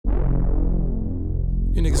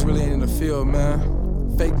You niggas really ain't in the field,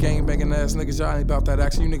 man. Fake gangbanging ass niggas, y'all ain't about that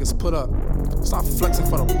action. You niggas put up. Stop flexing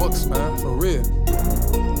for the books, man. For real.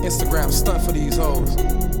 Instagram stunt for these hoes.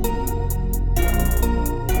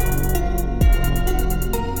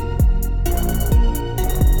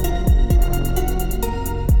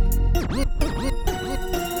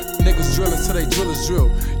 Niggas drillin' till they drillers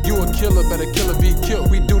drill. You a killer, better killer be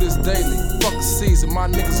killed. We do this daily. Fuck a season, my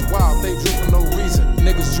niggas wild, they drill for no reason.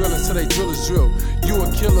 Niggas drillin' till they drillers drill. You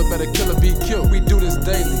a killer, better killer be killed. We do this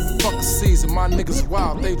daily. Fuck a season, my niggas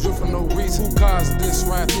wild, they drill for no reason. Who caused this?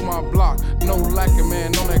 Ran through my block. No lacking,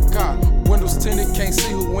 man, on that cop. Windows tinted, can't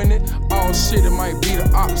see who win it. Oh shit, it might be the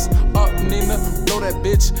ops. Up Nina, blow that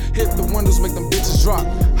bitch. Hit the windows, make them bitches drop.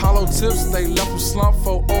 Hollow tips, they left them slump.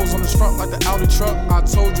 4 O's on the front like the Audi truck. I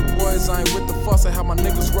told you boys, I ain't with the fuss. I have my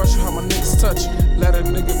niggas rush, how my niggas touch. Let a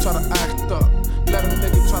nigga try to act up. Let a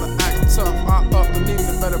nigga try to act tough. I up the need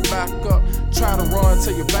to better back up. Try to run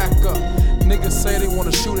till you back up. Niggas say they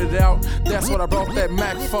wanna shoot it out. That's what I brought that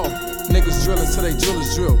Mac for. Niggas drillin' till they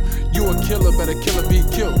drillers drill. You a killer, better killer be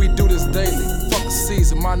killed. We do this daily. Fuck a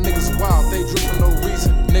season, my niggas wild, they drill for no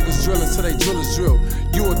reason. Niggas drillin' till they drillers drill.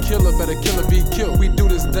 You a killer, better killer be killed. We do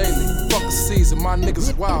this daily. Fuck a season, my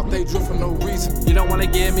niggas wild, they drill for no reason. You don't wanna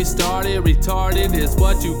get me started, retarded is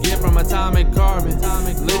what you get from atomic carbon.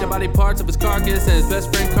 Laid the body parts of his carcass and his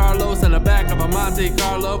best friend Carlos in the back of a Monte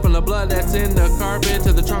Carlo. From the blood that's in the carpet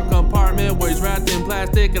to the trunk compartment where he's wrapped in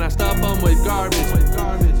plastic and I stuff him with garbage.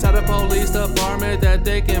 Tell the police department that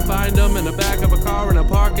they can find him in the back of a car in a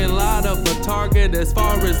parking lot of a Target as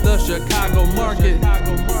far as the Chicago market.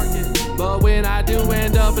 But when I do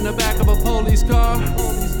end up in the back of a police car,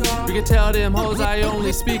 you can tell them hoes I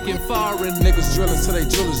only speak in foreign. Niggas drillin' till they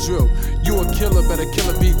drillers drill. You a killer, better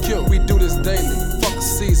killer be killed. We do this daily. Fuck a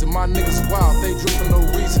season, my niggas wild, they drill for no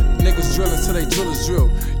reason. Niggas drillin' till they drillers drill.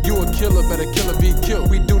 You a killer, better killer be killed.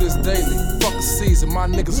 We do this daily. Fuck a season, my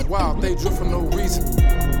niggas wild, they drill for no reason.